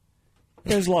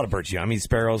 There's a lot of birds here. I mean,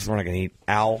 sparrows. We're not going to eat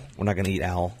owl. We're not going to eat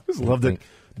owl. I just loved it.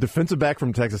 Defensive back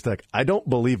from Texas Tech. I don't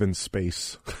believe in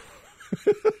space.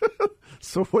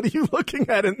 So what are you looking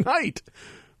at night?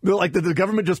 Like, did the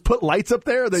government just put lights up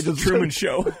there? They just Truman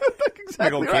Show.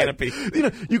 Exactly like right. Canopy.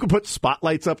 You can put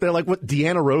spotlights up there, like what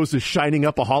Deanna Rose is shining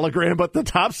up a hologram at the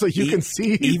top so you can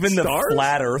see even stars. The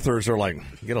flat earthers are like,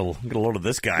 get a load of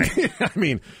this guy. I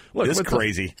mean, look, it's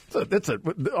crazy.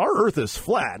 Our Earth is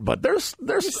flat, but there's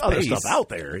other stuff out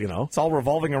there. It's all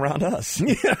revolving around us.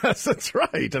 Yes, that's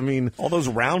right. I mean, all those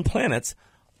round planets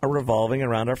are revolving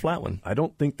around our flat one. I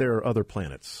don't think there are other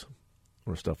planets.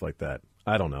 or stuff like that.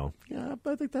 I don't know. Yeah,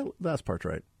 but I think that last part's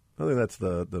right. I think that's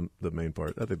the main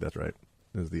part. I think that's right,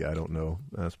 is the I don't know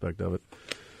aspect of it.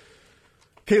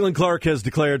 Caitlin Clark has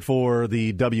declared for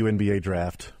the WNBA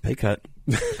draft. Pay cut.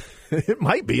 It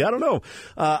might be. I don't know.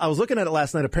 I was looking at it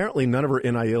last night. Apparently, none of her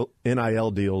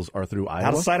NIL deals are through Iowa.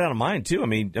 Out of sight, out of mind, too. I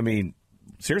mean,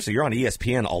 seriously, you're on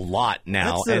ESPN a lot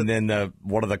now. And then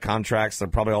what are the contracts? They're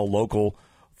probably all local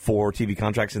for TV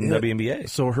contracts in the WNBA.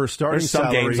 So her starting There's some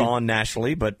salary games on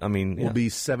nationally, but I mean, will be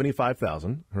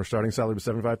 $75,000. Her starting salary was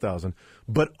 $75,000.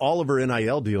 But all of her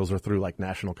NIL deals are through like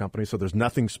national companies. So there's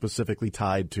nothing specifically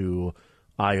tied to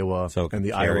Iowa and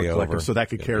the Iowa Collective, so that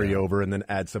could carry over and then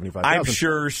add $75,000. I'm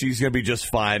sure she's going to be just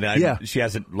fine. She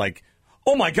hasn't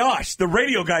oh my gosh, the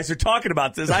radio guys are talking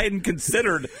about this. I hadn't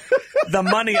considered the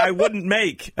money I wouldn't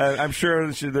make. I'm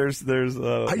sure there's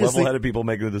level-headed people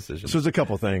making the decision. So there's a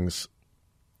couple things.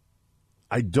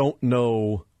 I don't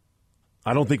know.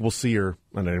 I don't think we'll see her.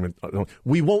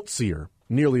 We won't see her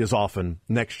nearly as often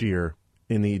next year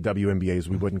in the WNBA as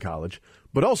we would in college.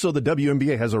 But also the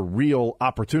WNBA has a real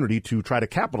opportunity to try to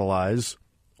capitalize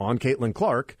on Caitlin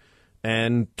Clark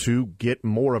and to get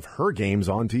more of her games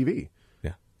on TV.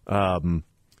 Yeah.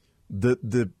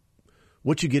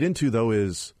 What you get into, though,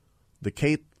 is the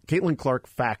Caitlin Clark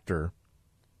factor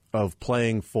of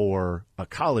playing for a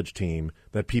college team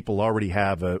that people already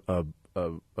have a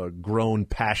grown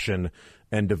passion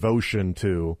and devotion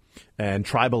to and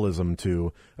tribalism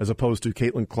to, as opposed to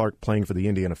Caitlin Clark playing for the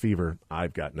Indiana Fever.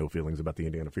 I've got no feelings about the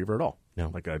Indiana Fever at all.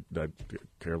 No. Like, I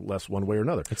care less one way or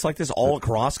another. It's like this all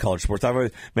across college sports. I've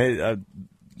always made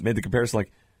the comparison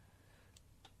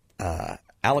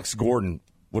Alex Gordon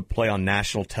would play on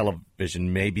national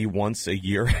television maybe once a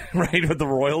year, right, with the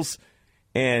Royals.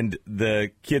 And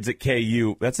the kids at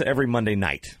KU, that's every Monday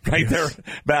night, right? Yes. They're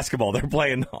basketball. They're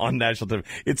playing on national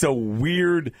television. It's a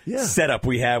weird setup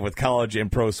we have with college and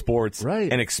pro sports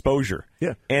and exposure.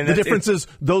 Yeah. And the difference is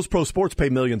those pro sports pay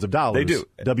millions of dollars. They do.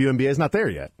 WNBA is not there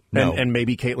yet. No. And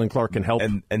maybe Caitlin Clark can help.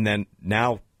 And then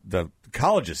now the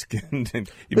colleges can make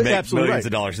millions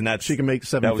of dollars, and she can make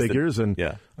seven figures.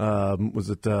 Was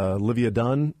it Livia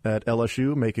Dunn at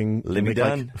LSU making like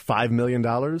 $5 million?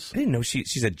 I didn't know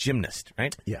she's a gymnast,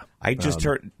 right? Yeah, I just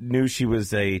knew she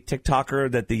was a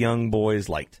TikToker that the young boys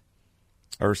liked,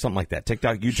 or something like that.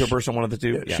 TikTok YouTuber, or one of the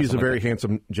two. Yeah, she's a very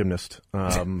handsome gymnast,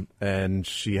 and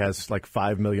she has like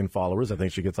 5 million followers. I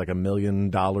think she gets like $1 million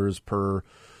per.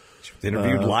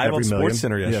 Interviewed live on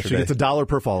SportsCenter yesterday. Yeah, she gets $1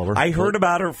 per follower. I heard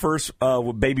about her first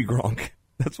with Baby Gronk.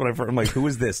 That's what I've heard. I'm like, who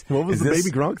is this? What was the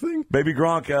Baby Gronk thing? Baby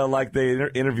Gronk, like they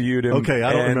interviewed him. Okay,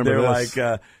 I don't remember this.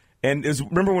 And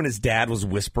remember when his dad was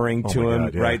whispering to him,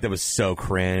 God, yeah. right? That was so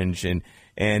cringe. And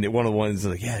one of the ones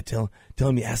was like, yeah, tell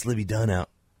him you asked Livy Dunn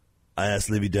out. I asked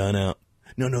Livy Dunn out.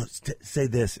 No, say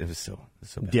this. It was so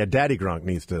bad. Yeah, Daddy Gronk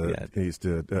needs to.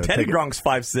 Daddy Gronk's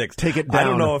 5'6". Take it down. I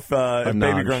don't know if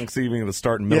Baby Gronk's even going to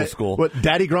start in middle school. What,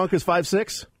 Daddy Gronk is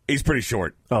 5'6"? He's pretty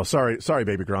short. Oh, sorry,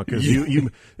 Baby Gronk. Because you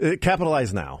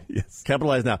capitalize now. Yes,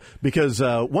 capitalize now. Because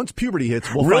once puberty hits,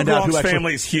 we'll Real find out who Gronk's actually.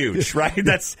 Family's huge, right?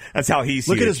 That's how he's.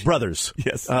 Look huge. at his brothers.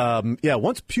 Yes.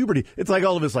 Once puberty, it's like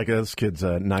all of his. Like this kid's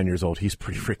 9 years old. He's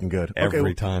pretty freaking good.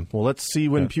 Every time. Well, let's see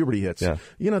when puberty hits. Yeah.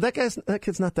 That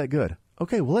kid's not that good.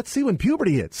 Okay, well, let's see when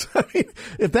puberty hits. I mean,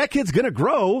 if that kid's going to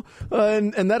grow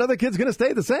and that other kid's going to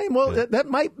stay the same, well, that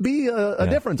might be a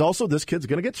difference. Also, this kid's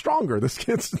going to get stronger. This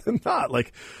kid's not.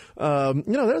 Like,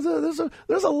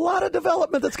 there's a lot of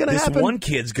development that's going to happen. This one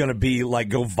kid's going to be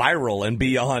go viral and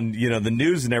be on the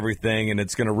news and everything, and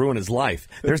it's going to ruin his life.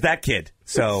 There's that kid.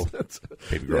 So,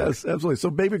 Baby Gronk. Yes, absolutely. So,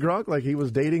 Baby Gronk, he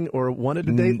was dating or wanted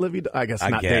to date Livy Dunn. I guess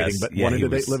not dating, but wanted to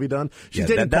date Livy Dunn. She's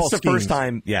dating Paul That's the Skeens. first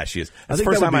time. Yeah, she is. That's the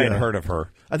first time I had heard of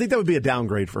her. I think that would be a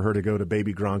downgrade for her to go to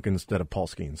Baby Gronk instead of Paul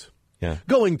Skeens. Yeah.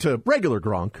 Going to regular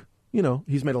Gronk,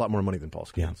 he's made a lot more money than Paul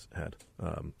Skeens had.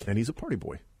 And he's a party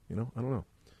boy. I don't know.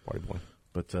 Party boy.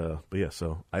 But yeah,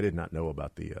 so I did not know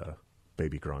about the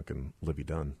Baby Gronk and Livy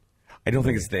Dunn. I don't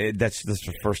think that's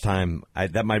the first time.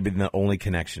 That might have been the only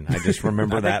connection. I just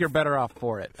remember that. I think you're better off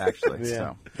for it, actually.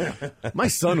 Yeah. So. My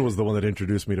son was the one that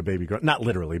introduced me to Baby Gronk. Not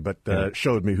literally, but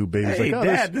showed me who Baby's Hey,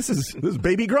 Dad, this is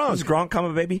Baby Gronk. Is Gronk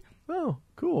coming, baby? Oh,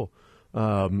 cool.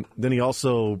 Then he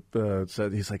also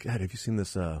said, he's like, Dad, have you seen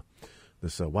this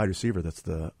wide receiver that's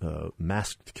the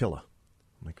masked killer?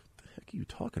 I'm like, what the heck are you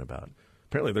talking about?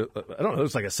 Apparently, I don't know,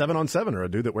 it's like a 7-on-7 or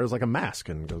a dude that wears like a mask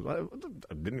and goes,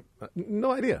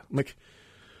 no idea. I'm like,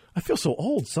 I feel so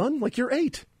old, son. Like, you're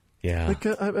 8. Yeah. Like,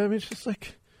 I mean, it's just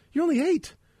like, you're only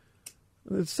 8.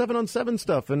 It's 7-on-7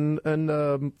 stuff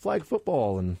and flag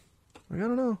football and, I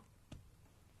don't know.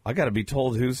 I got to be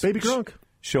told who's Baby Gronk.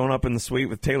 showing up in the suite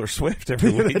with Taylor Swift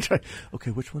every week. That's right.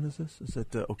 Okay, which one is this? Is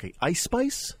it okay? Ice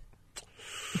Spice.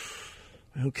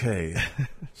 Okay,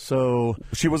 so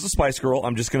she was a Spice Girl.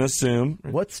 I'm just going to assume.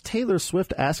 What's Taylor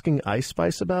Swift asking Ice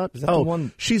Spice about? Is that the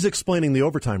one? She's explaining the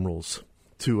overtime rules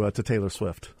to Taylor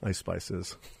Swift. Ice Spice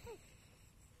is.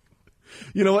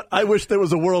 You know what? I wish there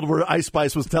was a world where Ice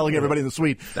Spice was telling everybody in the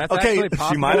suite. That's okay, actually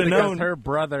possible she might have known. her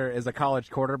brother is a college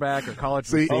quarterback or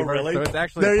college receiver. Oh, really? So it's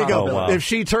actually there you go. Oh, wow. If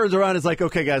she turns around and is like,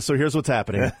 okay, guys, so here's what's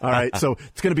happening. All right, so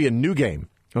it's going to be a new game.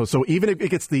 Oh, so even if it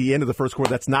gets to the end of the first quarter,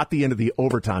 that's not the end of the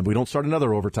overtime. We don't start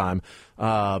another overtime.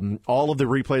 All of the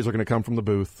replays are going to come from the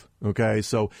booth. Okay,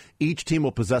 so each team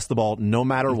will possess the ball no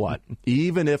matter what,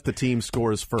 even if the team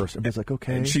scores first. Everybody's like,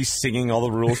 okay. And she's singing all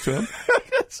the rules to him.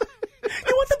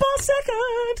 You want the ball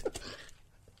second?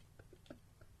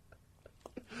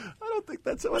 I don't think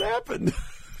that's what happened.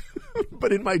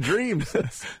 But in my dreams,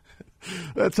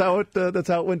 that's how it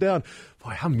went down. Boy,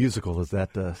 how musical is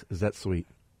that suite?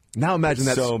 Now imagine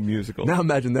that so musical. Now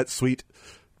imagine that suite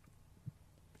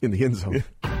in the end zone.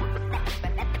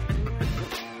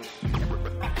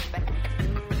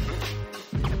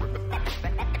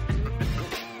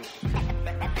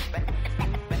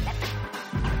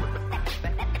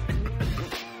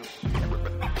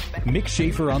 Mick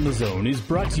Shaffer on the Zone is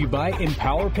brought to you by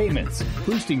Empower Payments,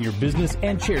 boosting your business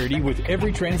and charity with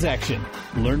every transaction.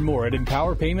 Learn more at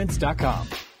empowerpayments.com.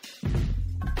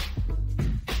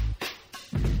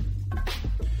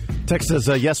 Text says,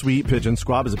 yes, we eat pigeons.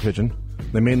 Squab is a pigeon.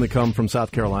 They mainly come from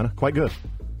South Carolina. Quite good.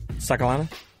 South Carolina?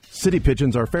 City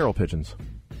pigeons are feral pigeons.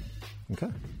 Okay.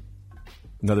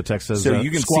 Another text says, so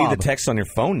you can squab. see the text on your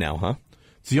phone now, huh?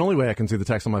 It's the only way I can see the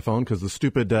text on my phone because the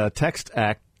stupid text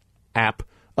app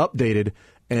updated,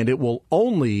 and it will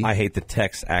only... I hate the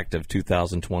text act of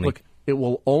 2020. Look, it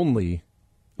will only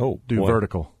do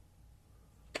vertical.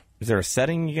 Is there a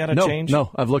setting you got to change?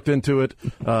 No, I've looked into it.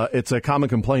 It's a common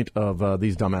complaint of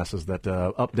these dumbasses that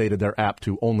updated their app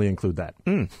to only include that.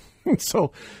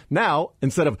 So now,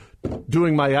 instead of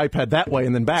doing my iPad that way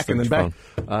and then back,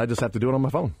 I just have to do it on my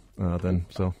phone.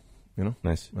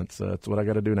 Nice. That's what I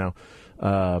got to do now.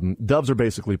 Doves are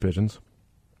basically pigeons.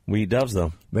 We eat doves,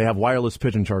 though. They have wireless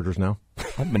pigeon chargers now.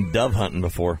 I've been dove hunting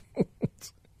before.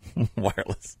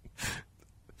 Wireless.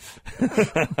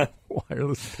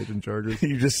 Wireless pigeon chargers.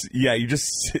 You have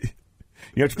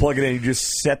to plug it in. You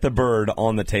just set the bird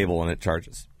on the table and it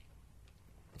charges.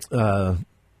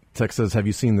 Text says, have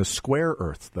you seen the square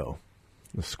Earth, though?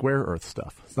 The square Earth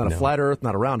stuff. It's not a flat Earth,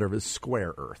 not a round Earth. It's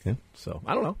square Earth. Yeah. So,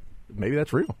 I don't know. Maybe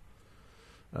that's real.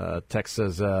 Text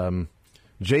says,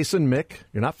 Jason, Mick,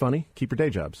 you're not funny. Keep your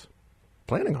day jobs.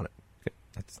 Planning on it.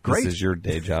 That's great. This is your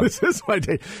day job. This is my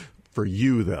day. For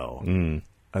you, though.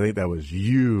 I think that was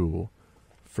you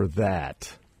for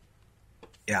that.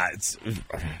 Yeah, it's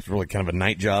really kind of a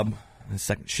night job, a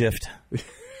second shift.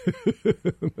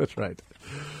 That's right.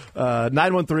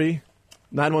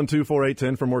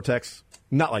 913-912-4810 for more texts.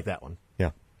 Not like that one. Yeah.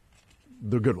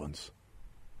 The good ones.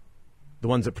 The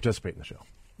ones that participate in the show.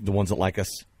 The ones that like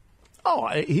us. Oh,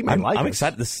 he might like us. I'm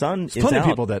excited. The sun is plenty out. of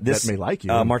people that may like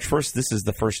you. March 1st, this is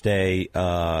the first day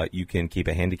you can keep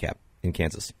a handicap in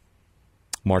Kansas.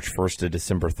 March 1st to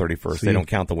December 31st. They don't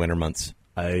count the winter months.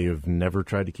 I have never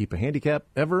tried to keep a handicap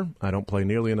ever. I don't play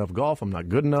nearly enough golf. I'm not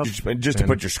good enough. Just to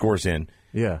put your scores in.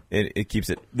 Yeah. It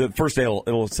keeps it. The first day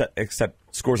it'll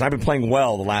accept scores. I've been playing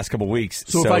well the last couple of weeks.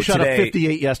 So if I shot a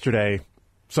 58 yesterday,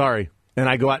 sorry, and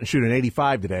I go out and shoot an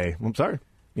 85 today, I'm sorry.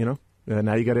 Now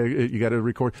you got to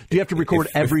record. Do you have to record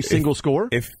every single score?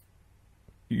 It's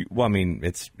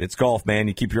golf, man.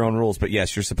 You keep your own rules, but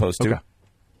yes, you're supposed to. Okay.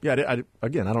 Yeah, I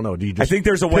don't know. Do you just I think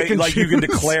there's a way, like you can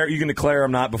declare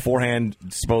I'm not beforehand,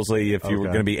 supposedly, if you were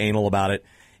going to be anal about it.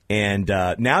 And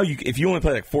now, if you only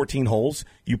play like 14 holes,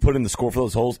 you put in the score for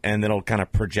those holes, and then it'll kind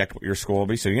of project what your score will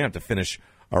be. So you're going to have to finish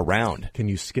a round. Can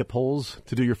you skip holes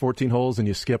to do your 14 holes, and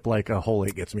you skip like a hole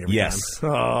 8 gets me every time? Yes.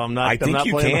 I think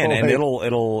you can, and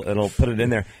it'll put it in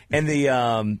there.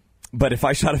 And but if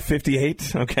I shot a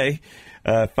 58, okay,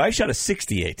 if I shot a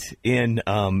 68 in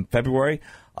February,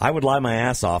 I would lie my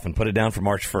ass off and put it down for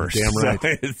March 1st. Damn right.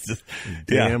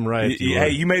 Damn right. Hey,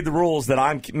 you made the rules that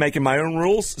I'm making my own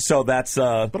rules, so that's...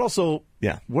 But also,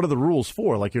 what are the rules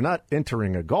for? Like, you're not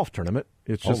entering a golf tournament.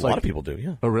 It's just a lot of people do,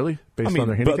 yeah. Oh, really? Based on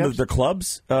their handicaps? But the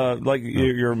clubs,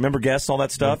 your member guests, all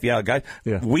that stuff, guys,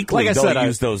 weekly like I said,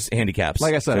 use those handicaps.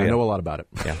 Like I said, I know a lot about it.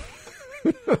 Yeah.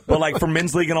 But like for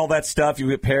men's league and all that stuff, you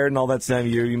get paired and all that stuff.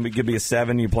 You could be a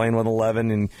 7, you're playing with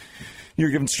 11, and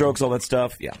you're giving strokes, all that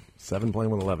stuff. Yeah. 7 playing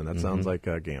with 11. That sounds like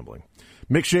gambling.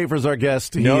 Mick Shaffer's our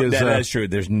guest. That is true.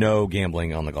 There's no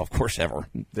gambling on the golf course ever.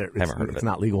 It's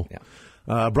not legal.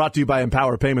 Brought to you by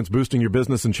Empower Payments, boosting your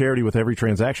business and charity with every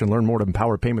transaction. Learn more at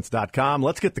empowerpayments.com.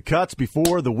 Let's get the cuts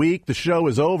before the week. The show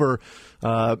is over.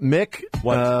 Mick,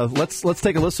 let's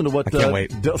take a listen to what... I can't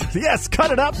wait. Yes,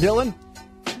 cut it up, Dylan.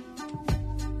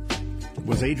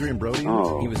 Was Adrian Brody?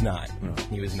 Oh. He was not. No.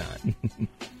 He was not.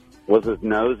 Was his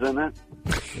nose in it?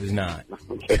 He was not.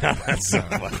 Okay. That's so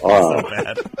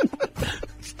bad.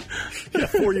 Yeah,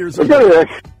 4 years ago.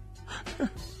 That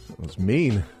was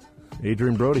mean.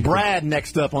 Adrian Brody. Brad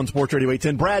next up on Sports Radio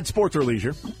 810. Brad, sports or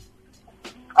leisure?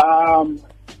 Can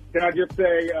I just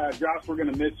say, Josh, we're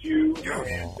going to miss you.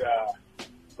 And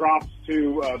props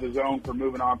to the Zone for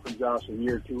moving on from Josh a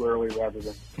year too early rather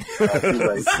than too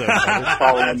late.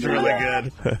 That's really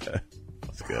good.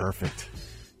 That's good. Perfect.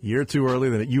 Year too early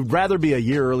than you'd rather be a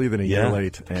year early than a year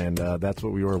late, and that's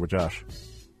what we were with Josh.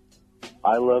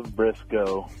 I love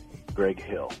Briscoe, Greg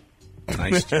Hill.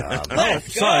 Nice job.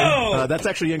 Sorry, that's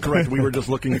actually incorrect. We were just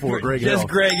looking for Greg Hill. Just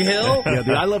Greg Hill?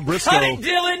 Yeah, I love Briscoe. Cut it,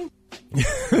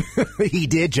 Dylan! He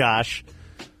did, Josh.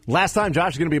 Last time,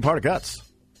 Josh is going to be a part of Guts.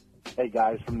 Hey,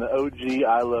 guys, from the OG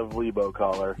I Love Lebo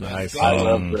caller. Nice. I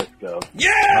love Briscoe. Yeah!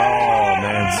 Oh,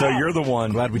 man. So you're the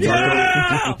one. Glad we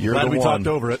talked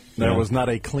over it. There was not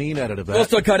a clean edit of that. We'll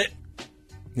still cut it.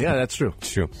 Yeah, that's true.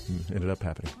 It's true. Ended up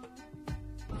happening.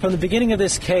 From the beginning of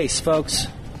this case, folks,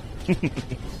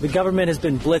 the government has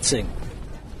been blitzing,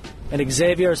 and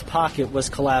Xavier's pocket was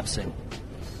collapsing.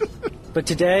 But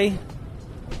today,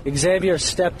 Xavier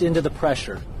stepped into the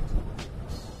pressure.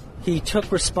 He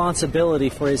took responsibility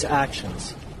for his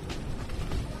actions.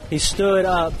 He stood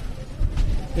up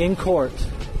in court,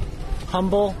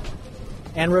 humble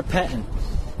and repentant,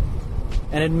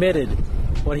 and admitted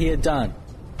what he had done.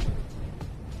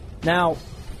 Now,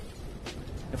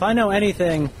 if I know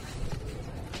anything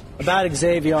about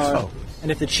Xavier,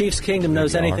 and if the Chiefs Kingdom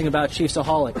knows anything about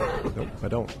Chiefsaholic, nope, I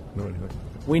don't know anything.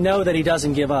 We know that he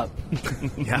doesn't give up.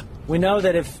 Yeah. We know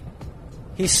that if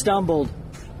he stumbled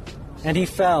and he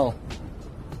fell,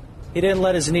 he didn't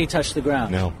let his knee touch the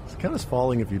ground. No. It's kind of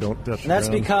falling if you don't touch the ground. And that's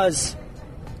because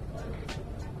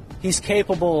he's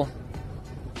capable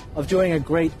of doing a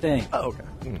great thing. Oh,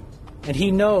 okay. And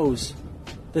he knows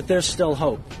that there's still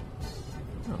hope.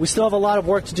 We still have a lot of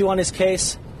work to do on his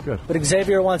case. Good. But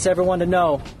Xavier wants everyone to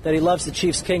know that he loves the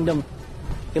Chiefs Kingdom,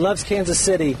 he loves Kansas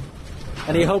City,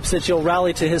 and he hopes that you'll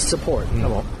rally to his support. I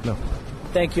won't. No.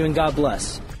 Thank you and God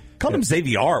bless. Called him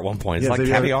Xavier at one point. It's like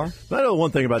Xavier. caviar. I know one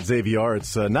thing about Xavier.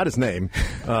 It's not his name.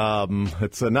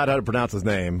 It's not how to pronounce his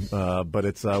name. But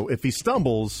it's if he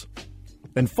stumbles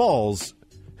and falls,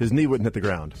 his knee wouldn't hit the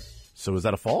ground. So is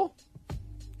that a fall?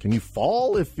 Can you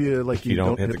fall if you you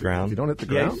don't hit the ground? If you don't hit the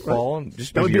ground, you fall. Right?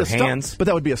 Just that would be your hands. But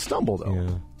that would be a stumble, though.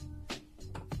 Yeah.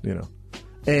 You know,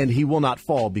 and he will not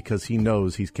fall because he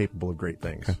knows he's capable of great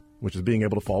things. Okay. Which is being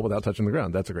able to fall without touching the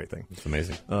ground. That's a great thing. It's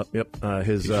amazing. Yep.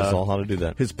 His teaches all how to do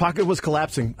that. His pocket was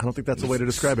collapsing. I don't think that's the way to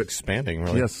describe it. Expanding,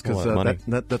 really. Yes, because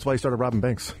that's why he started robbing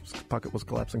banks. His pocket was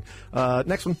collapsing.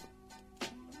 Next one.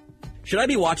 Should I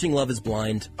be watching Love is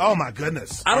Blind? Oh, my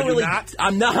goodness. I don't really. Not?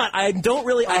 I'm not. I don't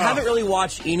really. I haven't really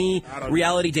watched any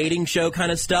reality dating show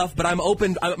kind of stuff, but I'm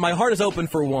open. My heart is open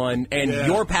for one, and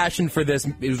your passion for this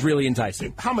is really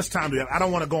enticing. How much time do we have? I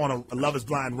don't want to go on a Love is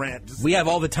Blind rant. We have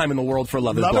all the time in the world for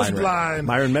Love is Blind. Love is Blind.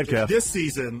 Myron Metcalf. This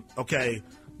season, okay,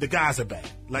 the guys are bad.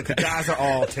 Like, the guys are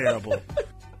all terrible.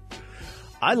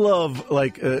 I love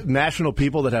national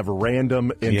people that have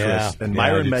random interests, and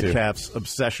Myron Metcalf's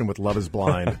obsession with Love is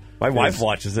Blind. My wife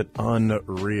watches it.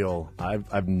 Unreal.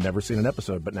 I've never seen an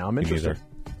episode, but now I'm interested.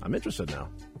 I'm interested now.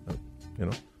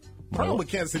 Problem with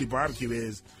Kansas City Barbecue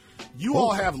is you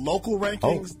all have local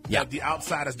rankings that the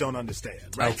outsiders don't understand.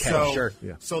 Right? Okay, sure.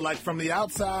 Yeah. So, like, from the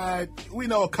outside, we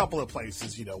know a couple of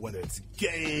places, whether it's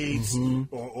Gates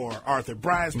or Arthur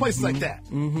Bryant's, places like that.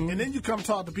 Mm-hmm. And then you come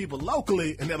talk to people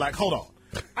locally, and they're like, hold on.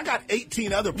 I got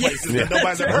 18 other places that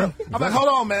nobody's ever heard of. I'm like, hold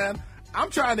on, man. I'm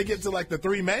trying to get to, like, the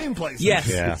three main places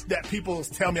that people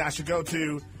tell me I should go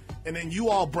to. And then you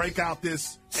all break out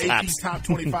this AP Top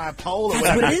 25 poll. Or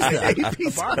whatever.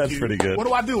 That's pretty good. What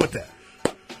do I do with that?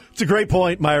 It's a great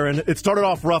point, Myron. It started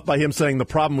off rough by him saying the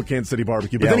problem with Kansas City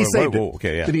barbecue, but then he saved it.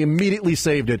 Okay, yeah. Then he immediately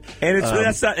saved it. And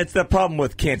it's the problem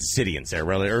with Kansas Cityans there,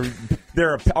 really,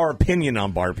 or our opinion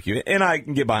on barbecue. And I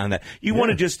can get behind that. You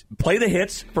want to just play the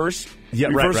hits first,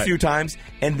 first few times,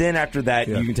 and then after that,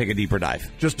 you can take a deeper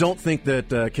dive. Just don't think that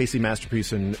KC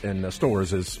Masterpiece in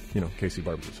stores is KC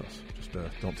barbecue sauce. Just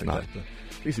don't think that.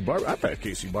 KC I've had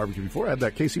KC barbecue before. I had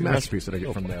that KC Masterpiece that I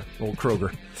get from the old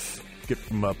Kroger. Get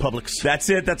from Publix. That's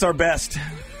it. That's our best.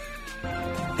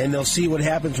 and they'll see what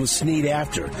happens with Snead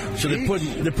after. So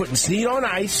they're putting Snead on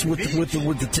ice with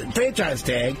the franchise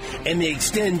tag, and they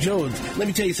extend Jones. Let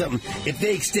me tell you something. If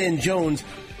they extend Jones,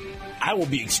 I will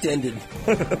be extended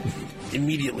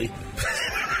immediately.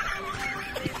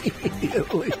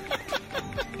 Immediately.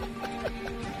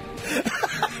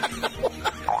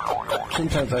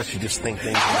 Sometimes I should just think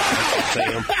things like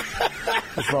Sam.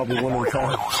 That's probably one of the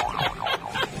times.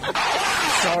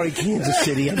 Sorry, Kansas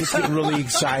City. I'm just getting really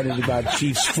excited about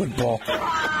Chiefs football.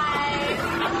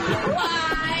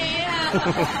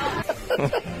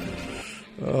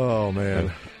 Oh,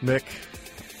 man. Mick.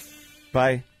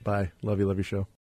 Bye. Bye. Love you show.